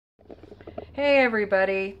Hey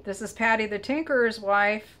everybody, this is Patty the Tinkerer's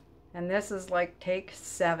wife, and this is like take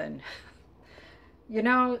 7. You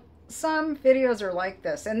know, some videos are like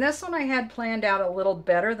this, and this one I had planned out a little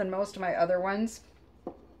better than most of my other ones.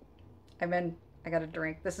 I got a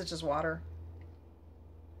drink. This is just water.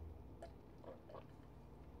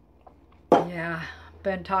 Yeah,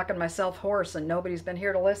 been talking myself hoarse and nobody's been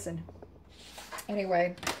here to listen.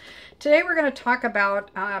 Anyway, today we're going to talk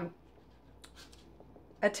about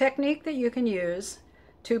a technique that you can use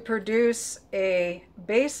to produce a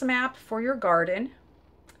base map for your garden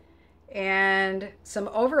and some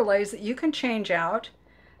overlays that you can change out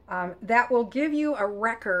that will give you a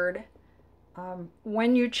record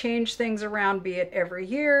when you change things around, be it every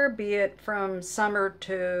year, be it from summer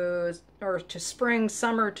to spring,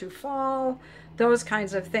 summer to fall, those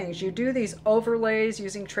kinds of things. You do these overlays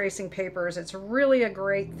using tracing papers. It's really a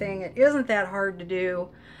great thing. It isn't that hard to do.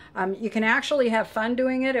 You can actually have fun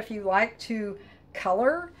doing it if you like to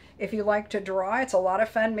color, if you like to draw. It's a lot of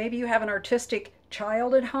fun. Maybe you have an artistic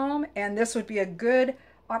child at home and this would be a good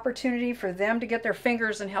opportunity for them to get their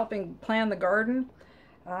fingers in helping plan the garden.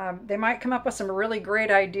 They might come up with some really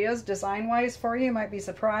great ideas design-wise for you. You might be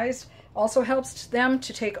surprised. Also helps them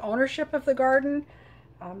to take ownership of the garden.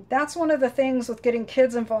 That's one of the things with getting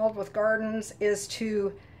kids involved with gardens, is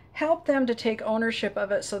to help them to take ownership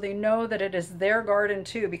of it so they know that it is their garden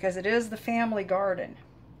too, because it is the family garden.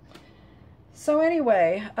 So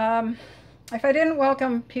anyway, if I didn't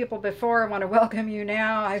welcome people before, I want to welcome you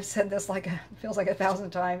now. I've said this feels like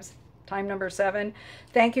 1,000 times. Time number 7.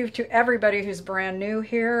 Thank you to everybody who's brand new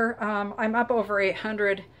here. I'm up over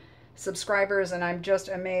 800 subscribers and I'm just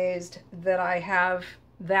amazed that I have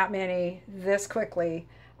that many this quickly.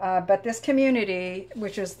 But this community,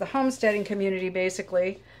 which is the homesteading community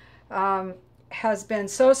basically, has been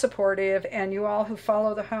so supportive, and you all who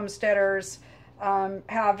follow the homesteaders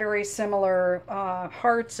have very similar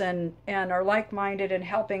hearts and are like-minded in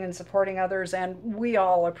helping and supporting others, and we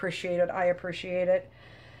all appreciate it. I appreciate it.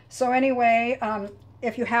 So anyway,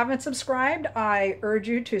 if you haven't subscribed, I urge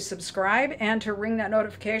you to subscribe and to ring that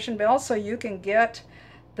notification bell so you can get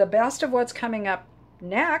the best of what's coming up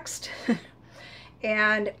next.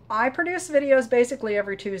 And I produce videos basically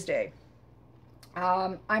every Tuesday.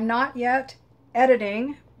 I'm not yet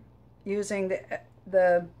editing using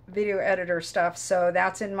the video editor stuff, so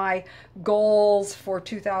that's in my goals for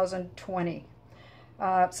 2020.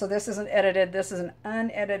 So this isn't edited, this is an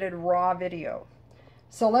unedited raw video.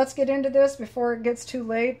 So let's get into this before it gets too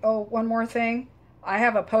late. Oh, one more thing. I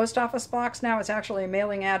have a post office box now. It's actually a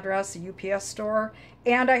mailing address, a UPS store,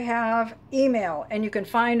 and I have email, and you can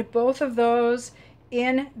find both of those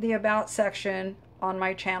in the About section on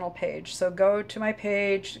my channel page. So go to my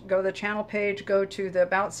page, go to the channel page, go to the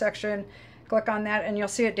About section, click on that, and you'll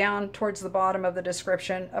see it down towards the bottom of the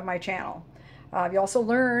description of my channel. You also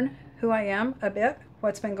learn who I am a bit,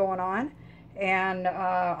 what's been going on, and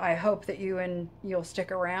I hope that you'll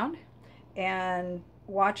stick around and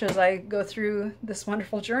watch as I go through this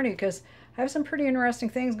wonderful journey, because I have some pretty interesting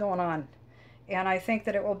things going on, and I think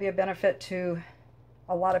that it will be a benefit to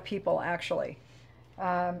a lot of people actually.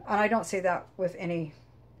 And I don't say that with any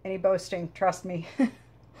boasting, trust me.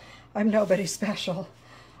 I'm nobody special.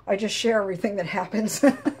 I just share everything that happens.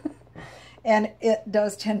 And it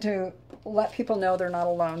does tend to let people know they're not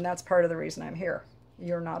alone. That's part of the reason I'm here.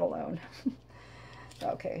 You're not alone.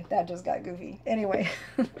 Okay, that just got goofy. Anyway,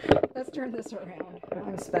 let's turn this around.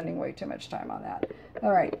 I'm spending way too much time on that.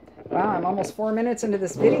 All right. Wow, I'm almost 4 minutes into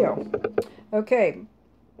this video. Okay,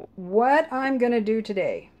 what I'm going to do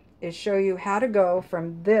today is show you how to go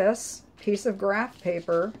from this piece of graph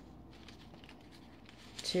paper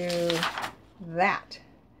to that,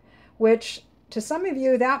 which to some of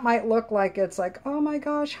you that might look like it's like, oh my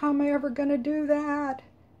gosh, how am I ever going to do that?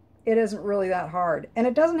 It isn't really that hard, and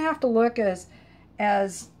it doesn't have to look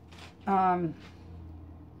as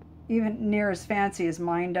even near as fancy as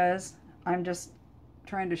mine does. I'm just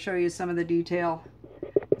trying to show you some of the detail,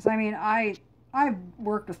 because I mean I've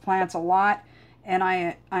worked with plants a lot, and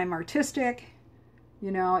I'm artistic, you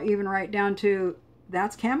know, even right down to,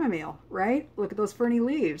 that's chamomile, right? Look at those ferny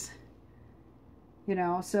leaves, you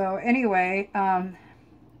know. So anyway,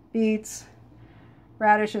 beets,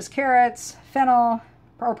 radishes, carrots, fennel,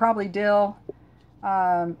 or probably dill.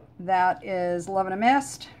 That is Love in a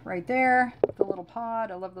Mist right there, the little pod.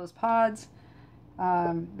 I love those pods.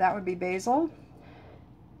 That would be basil.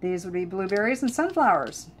 These would be blueberries and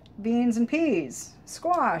sunflowers. Beans and peas,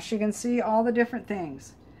 squash. You can see all the different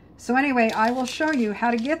things. So anyway, I will show you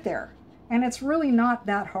how to get there, and it's really not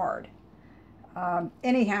that hard.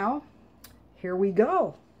 Anyhow, here we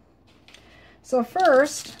go. So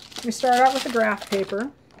first, we start out with the graph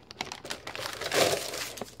paper.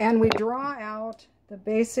 and we draw out the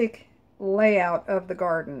basic layout of the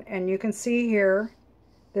garden. And you can see here,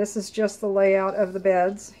 this is just the layout of the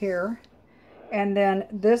beds here. And then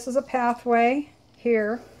this is a pathway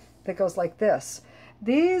here that goes like this.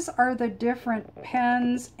 These are the different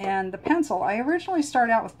pens and the pencil. I originally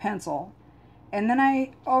started out with pencil, and then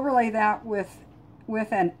I overlay that with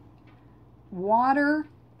an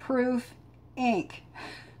waterproof ink.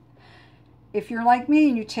 If you're like me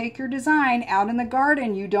and you take your design out in the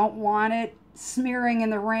garden, you don't want it smearing in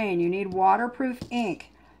the rain. You need waterproof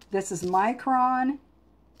ink. This is Micron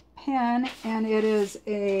pen, and it is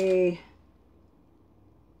a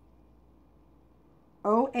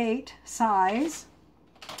 08 size.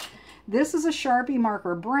 This is a Sharpie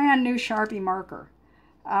marker, brand new Sharpie marker.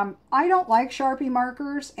 I don't like Sharpie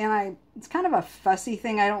markers, and it's kind of a fussy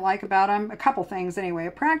thing I don't like about them. A couple things anyway.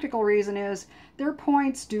 A practical reason is their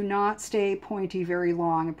points do not stay pointy very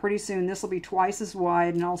long, and pretty soon this will be twice as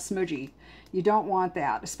wide and all smudgy. You don't want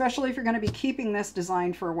that, especially if you're going to be keeping this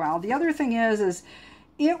design for a while. The other thing is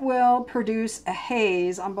it will produce a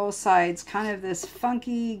haze on both sides, kind of this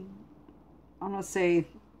funky, I'm going to say,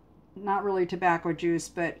 not really tobacco juice,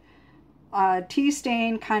 but tea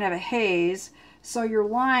stain kind of a haze, so your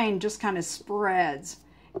line just kind of spreads,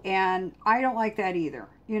 and I don't like that either.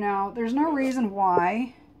 You know, there's no reason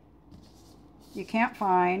why you can't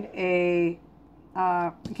find you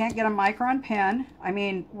can't get a Micron pen. I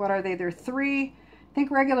mean, what are they? They're I think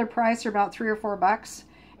regular price are about $3 or $4,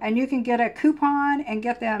 and you can get a coupon and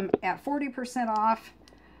get them at 40% off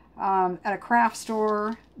at a craft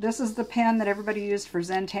store. This is the pen that everybody used for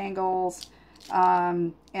Zentangles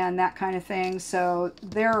and that kind of thing, so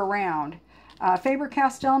they're around.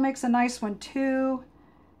 Faber-Castell makes a nice one too.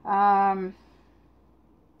 Yeah,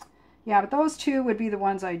 but those two would be the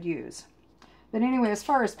ones I'd use. But anyway, as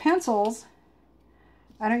far as pencils,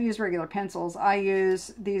 I don't use regular pencils. I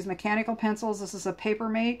use these mechanical pencils. This is a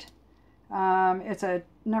Papermate. It's a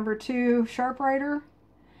 #2 Sharpwriter,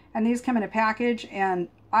 and these come in a package, and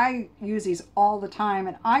I use these all the time,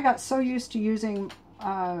 and I got so used to using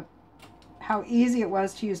how easy it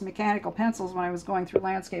was to use mechanical pencils when I was going through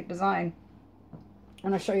landscape design. I'm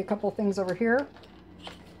going to show you a couple of things over here.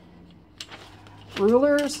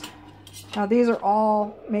 Rulers. Now these are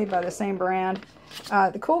all made by the same brand.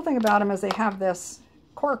 The cool thing about them is they have this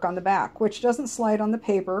cork on the back, which doesn't slide on the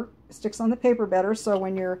paper. It sticks on the paper better, so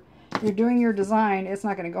when you're doing your design, it's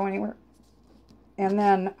not going to go anywhere. And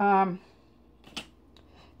then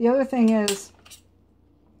the other thing is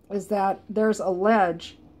that there's a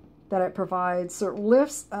ledge that it provides, so it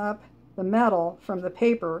lifts up the metal from the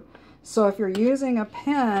paper. So if you're using a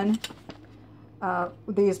pen,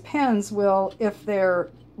 these pens will, if they're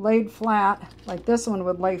laid flat, like this one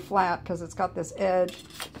would lay flat because it's got this edge,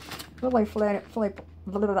 will lay flat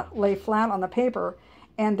on the paper,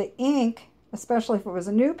 and the ink, especially if it was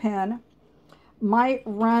a new pen, might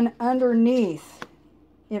run underneath.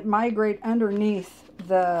 It migrate underneath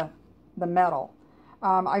the metal.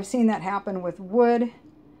 I've seen that happen with wood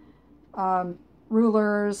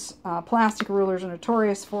rulers. Plastic rulers are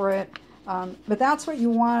notorious for it. But that's what you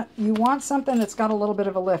want. You want something that's got a little bit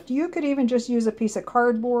of a lift. You could even just use a piece of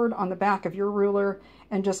cardboard on the back of your ruler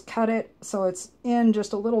and just cut it so it's in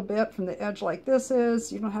just a little bit from the edge like this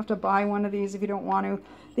is. You don't have to buy one of these if you don't want to.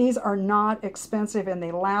 These are not expensive and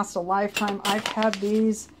they last a lifetime. I've had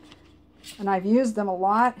these and I've used them a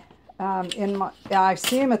lot. I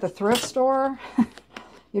see them at the thrift store.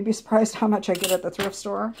 You'd be surprised how much I get at the thrift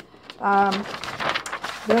store.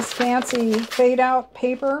 This fancy fade out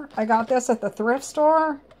paper, I got this at the thrift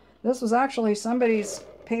store. This was actually somebody's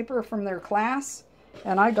paper from their class,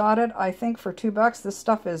 and I got it, I think, for $2. This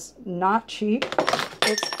stuff is not cheap.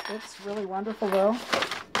 It's really wonderful though.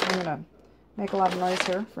 I'm gonna make a lot of noise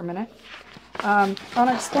here for a minute. I'll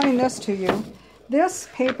explain this to you. This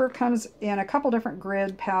paper comes in a couple different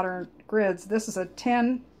grid pattern grids. This is a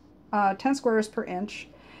 10 squares per inch.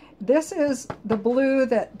 This is the blue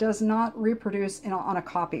that does not reproduce on a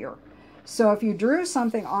copier. So if you drew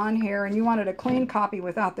something on here and you wanted a clean copy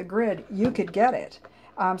without the grid, you could get it.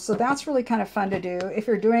 So that's really kind of fun to do. If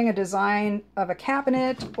you're doing a design of a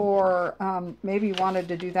cabinet, or maybe you wanted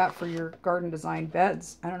to do that for your garden design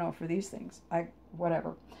beds. I don't know, for these things.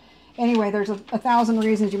 Whatever. Anyway, there's a thousand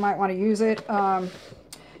reasons you might want to use it.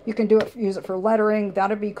 You can use it for lettering.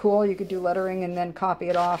 That'd be cool. You could do lettering and then copy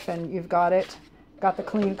it off and you've got it. Got the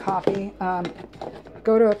clean copy.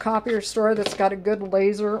 Go to a copier store that's got a good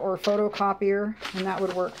laser or photocopier, and that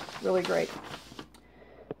would work really great.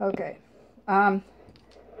 Okay.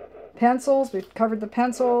 Pencils. We've covered the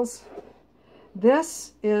pencils.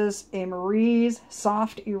 This is a Marie's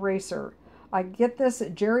soft eraser. I get this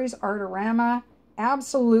at Jerry's Artorama.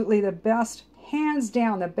 absolutely the best, hands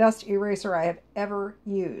down, the best eraser I have ever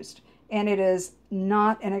used. And it is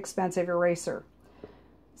not an expensive eraser.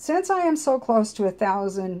 Since I am so close to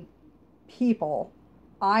 1,000 people,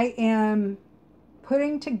 I am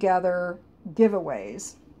putting together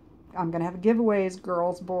giveaways. I'm going to have giveaways,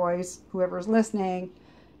 girls, boys, whoever's listening.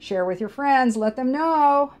 Share with your friends. Let them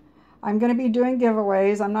know. I'm going to be doing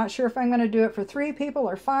giveaways. I'm not sure if I'm going to do it for 3 people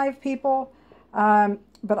or 5 people,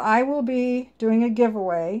 but I will be doing a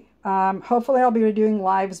giveaway. Hopefully I'll be doing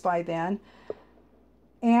lives by then.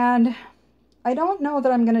 And I don't know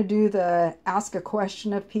that I'm going to do the ask a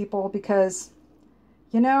question of people because,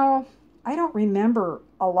 you know, I don't remember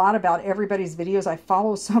a lot about everybody's videos. I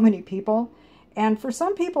follow so many people. And for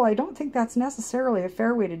some people, I don't think that's necessarily a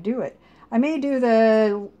fair way to do it. I may do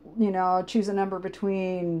the, you know, choose a number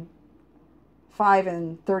between 5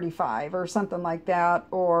 and 35 or something like that.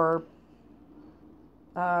 Or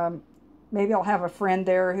maybe I'll have a friend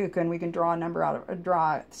there who we can draw a number out of,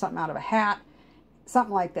 draw something out of a hat.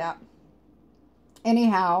 Something like that.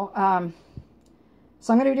 Anyhow,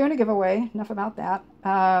 so I'm going to be doing a giveaway. Enough about that.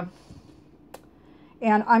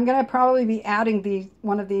 And I'm going to probably be adding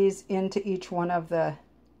one of these into each one of the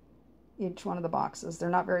boxes. They're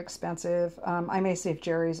not very expensive. I may see if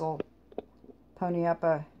Jerry's will pony up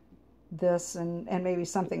this and maybe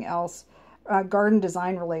something else garden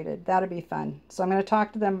design related. That'd be fun. So I'm going to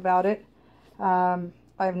talk to them about it.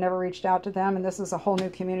 I've never reached out to them, and this is a whole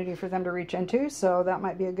new community for them to reach into, so that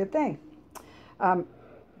might be a good thing.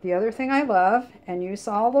 The other thing I love, and you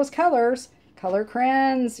saw all those colors, color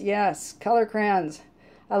crayons. Yes, color crayons.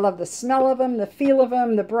 I love the smell of them, the feel of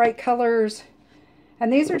them, the bright colors.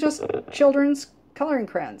 And these are just children's coloring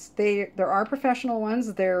crayons. There are professional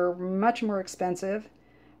ones. They're much more expensive.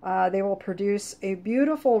 They will produce a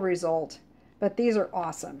beautiful result, but these are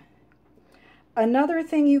awesome. Another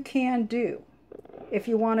thing you can do, if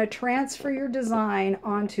you want to transfer your design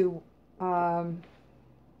onto,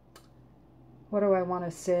 what do I want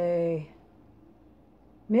to say,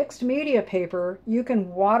 mixed media paper, you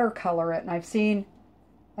can watercolor it. And I've seen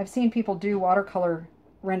people do watercolor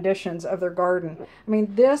renditions of their garden. I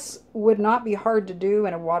mean, this would not be hard to do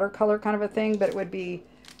in a watercolor kind of a thing, but it would be,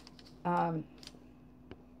 what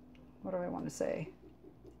do I want to say?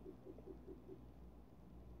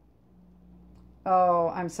 Oh,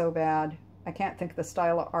 I'm so bad. I can't think of the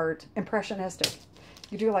style of art. Impressionistic.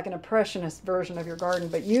 You do like an impressionist version of your garden,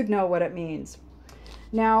 but you'd know what it means.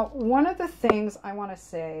 Now, one of the things I want to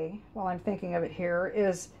say while I'm thinking of it here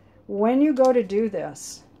is when you go to do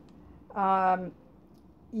this,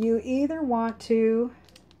 you either want to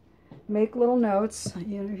make little notes.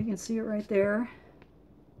 You know, you can see it right there.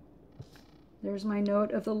 There's my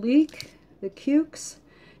note of the leek, the cukes.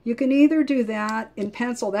 You can either do that in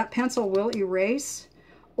pencil. That pencil will erase.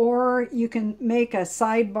 Or you can make a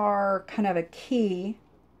sidebar, kind of a key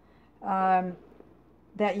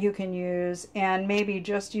that you can use, and maybe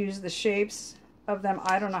just use the shapes of them.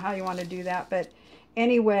 I don't know how you want to do that, but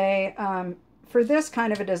anyway, for this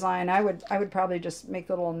kind of a design, I would probably just make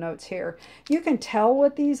the little notes here. You can tell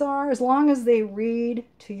what these are as long as they read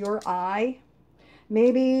to your eye.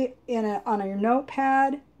 Maybe on your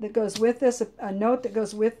notepad that goes with this, a note that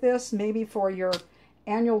goes with this, maybe for your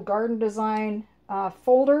annual garden design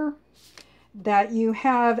folder, that you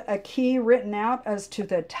have a key written out as to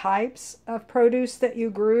the types of produce that you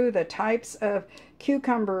grew, the types of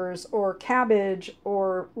cucumbers or cabbage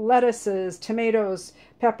or lettuces, tomatoes,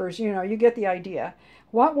 peppers. You know, you get the idea.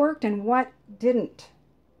 What worked and what didn't.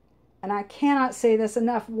 And I cannot say this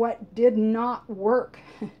enough, what did not work,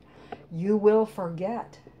 you will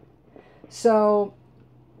forget. So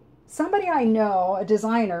somebody I know, a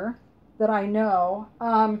designer that I know,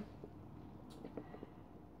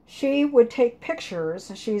 she would take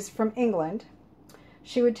pictures. She's from England.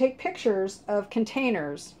 She would take pictures of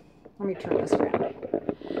containers. Let me turn this around.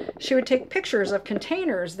 She would take pictures of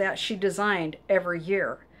containers that she designed every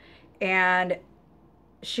year. And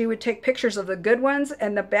she would take pictures of the good ones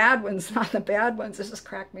and the bad ones, not the bad ones. This just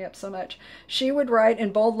cracked me up so much. She would write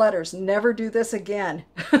in bold letters, "Never do this again."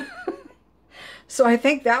 So I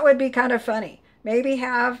think that would be kind of funny. Maybe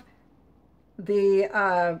have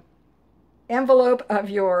the envelope of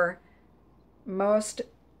your most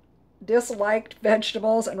disliked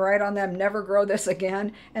vegetables and write on them, "Never grow this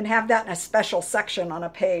again," and have that in a special section on a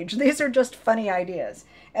page. These are just funny ideas.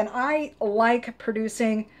 And I like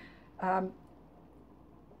producing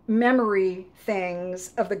memory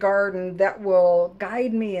things of the garden that will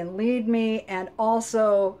guide me and lead me and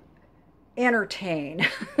also entertain.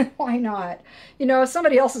 Why not? You know,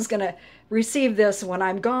 somebody else is going to receive this when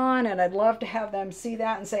I'm gone, and I'd love to have them see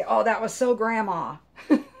that and say, "Oh, that was so grandma."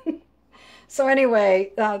 So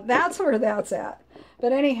anyway, that's where that's at.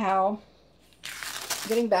 But anyhow,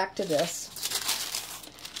 getting back to this,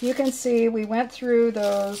 you can see we went through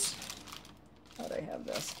those. How do I have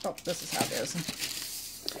this? Oh, this is how it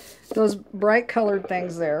is. Those bright colored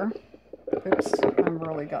things there. Oops, I'm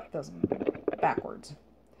really got this backwards.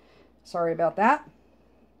 Sorry about that.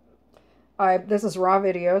 This is raw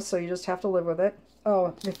video, so you just have to live with it.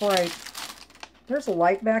 Oh, there's a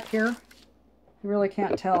light back here. You really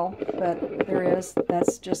can't tell, but there is.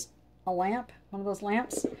 That's just a lamp, one of those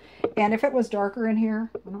lamps. And if it was darker in here,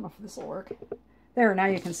 I don't know if this will work. There, now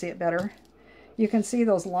you can see it better. You can see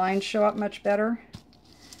those lines show up much better.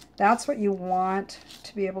 That's what you want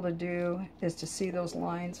to be able to do, is to see those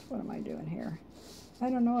lines. What am I doing here? I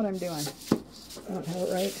don't know what I'm doing. I don't have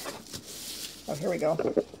it right. Oh, here we go.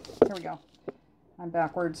 Here we go. I'm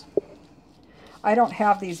backwards. I don't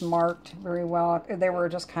have these marked very well. They were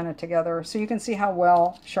just kind of together. So you can see how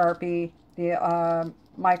well Sharpie, the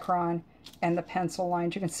Micron, and the pencil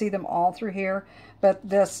lines, you can see them all through here. But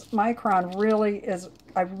this Micron really is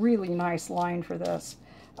a really nice line for this.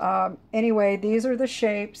 Anyway, these are the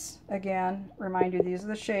shapes. Again, remind you, these are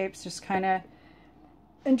the shapes. Just kind of,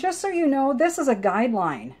 and just so you know, this is a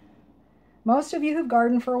guideline. Most of you who've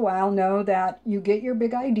gardened for a while know that you get your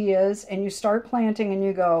big ideas and you start planting and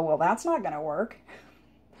you go, well, that's not going to work.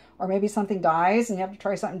 Or maybe something dies and you have to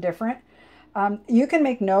try something different. You can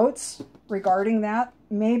make notes regarding that.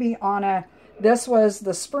 Maybe on this was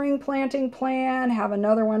the spring planting plan, have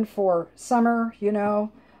another one for summer, you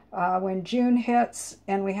know, when June hits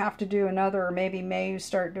and we have to do another, or maybe May you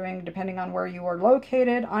start doing, depending on where you are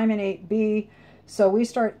located. I'm in 8B, so we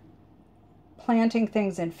start planting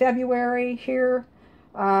things in February here,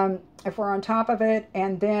 if we're on top of it,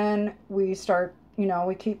 and then we start, you know,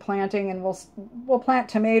 we keep planting, and we'll plant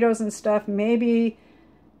tomatoes and stuff maybe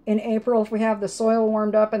in April if we have the soil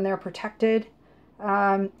warmed up and they're protected.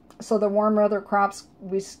 So the warm weather crops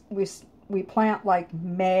we plant like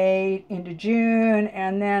May into June,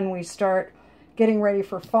 and then we start getting ready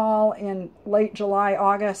for fall in late July,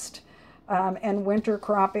 August. And winter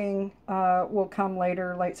cropping will come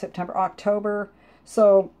later, late September, October.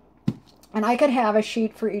 So, and I could have a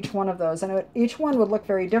sheet for each one of those, and each one would look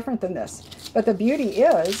very different than this. But the beauty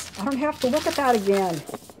is, I don't have to look at that again.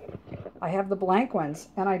 I have the blank ones,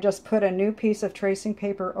 and I just put a new piece of tracing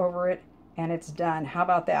paper over it, and it's done. How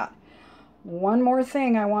about that? One more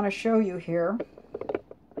thing I want to show you here.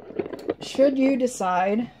 Should you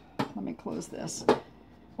decide, let me close this.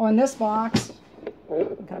 Oh, in this box,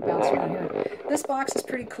 I'm kind of bouncing around here. This box is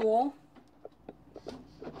pretty cool.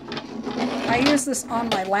 I use this on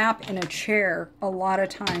my lap in a chair a lot of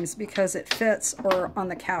times because it fits, or on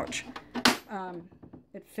the couch.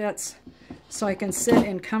 It fits so I can sit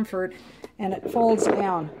in comfort, and it folds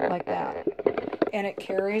down like that. And it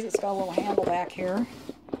carries, it's got a little handle back here.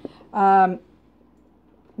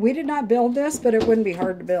 We did not build this, but it wouldn't be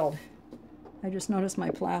hard to build. I just noticed my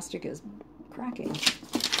plastic is cracking.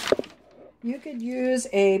 You could use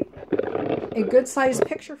a good sized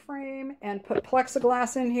picture frame and put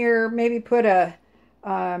plexiglass in here. Maybe put a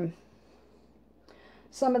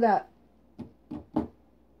some of that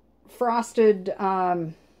frosted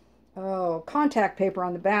contact paper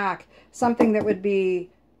on the back. Something that would be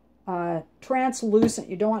translucent.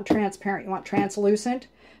 You don't want transparent. You want translucent,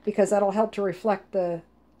 because that'll help to reflect the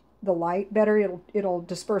light better. It'll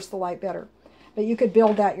disperse the light better. But you could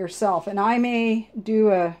build that yourself, and I may do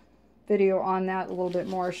a video on that a little bit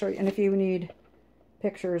more, show you. And if you need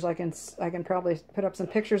pictures, I can probably put up some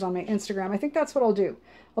pictures on my Instagram. I think that's what I'll do.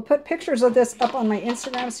 I'll put pictures of this up on my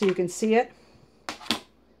Instagram so you can see it.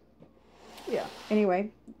 Yeah,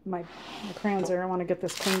 anyway, my crayons there. I want to get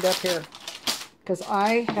this cleaned up here, because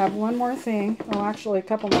I have one more thing. Oh, actually a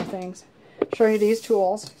couple more things. Show you these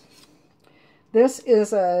tools. This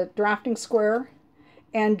is a drafting square,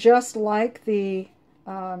 and just like the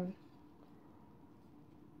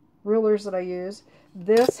rulers that I use,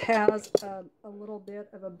 this has a little bit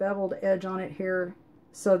of a beveled edge on it here,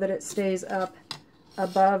 so that it stays up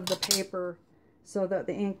above the paper so that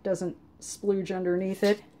the ink doesn't splooge underneath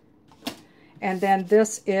it. And then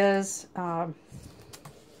this is a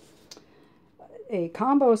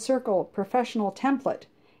combo circle professional template,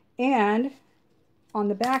 and on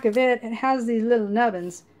the back of it, it has these little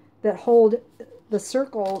nubbins that hold the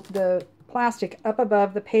circle, the plastic, up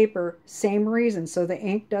above the paper. Same reason, so the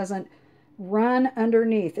ink doesn't run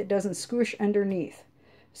underneath, it doesn't squish underneath.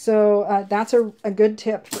 So that's a good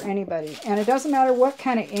tip for anybody. And it doesn't matter what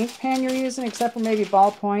kind of ink pen you're using, except for maybe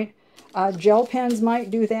ballpoint. Gel pens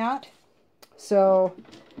might do that. So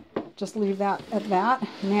just leave that at that.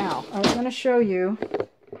 Now, I was going to show you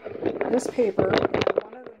this paper.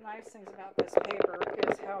 One of the nice nice things about this paper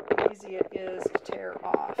is how easy it is to tear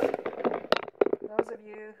off. Those of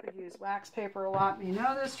you who use wax paper a lot may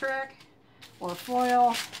know this trick, or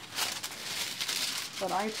foil,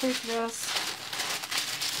 but I take this.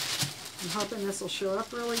 I'm hoping this will show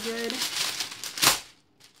up really good.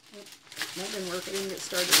 Oh, that didn't work. I didn't get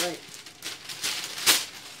started right.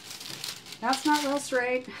 That's not real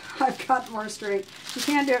straight. I've got more straight. You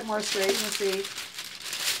can do it more straight. You see.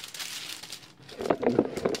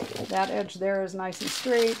 That edge there is nice and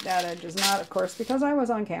straight. That edge is not, of course, because I was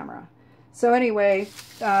on camera. So anyway,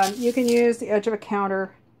 you can use the edge of a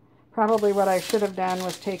counter. Probably what I should have done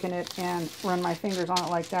was taken it and run my fingers on it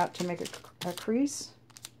like that to make a crease.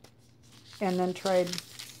 And then tried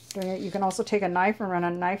doing it. You can also take a knife and run a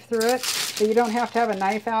knife through it. But you don't have to have a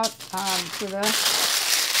knife out for this.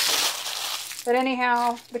 But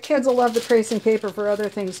anyhow, the kids will love the tracing paper for other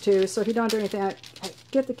things too. So if you don't do anything,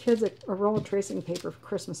 get the kids a roll of tracing paper for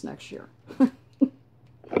Christmas next year.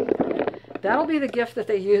 That'll be the gift that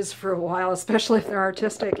they use for a while, especially if they're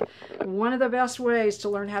artistic. One of the best ways to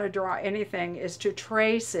learn how to draw anything is to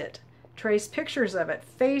trace it. Trace pictures of it.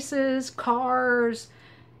 Faces, cars,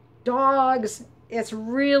 dogs. It's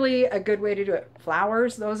really a good way to do it.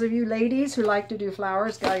 Flowers, those of you ladies who like to do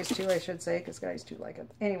flowers, guys too, I should say, because guys too like it.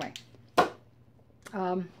 Anyway.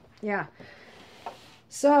 Yeah.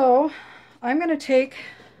 So I'm going to take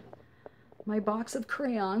my box of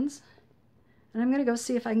crayons and I'm going to go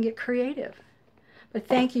see if I can get creative. But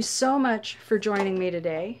thank you so much for joining me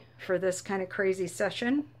today for this kind of crazy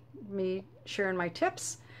session, me sharing my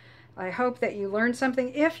tips. I hope that you learned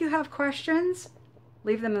something. If you have questions,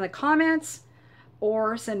 leave them in the comments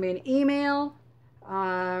or send me an email.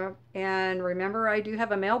 And remember, I do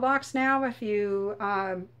have a mailbox now. If you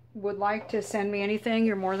would like to send me anything,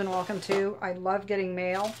 you're more than welcome to. I love getting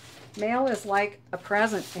mail. Mail is like a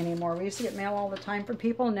present anymore. We used to get mail all the time from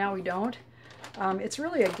people, now we don't. It's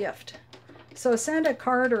really a gift. So send a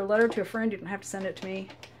card or a letter to a friend. You don't have to send it to me.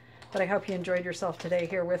 But I hope you enjoyed yourself today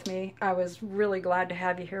here with me. I was really glad to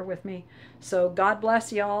have you here with me. So God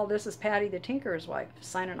bless y'all. This is Patty the Tinker's wife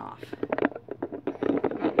signing off.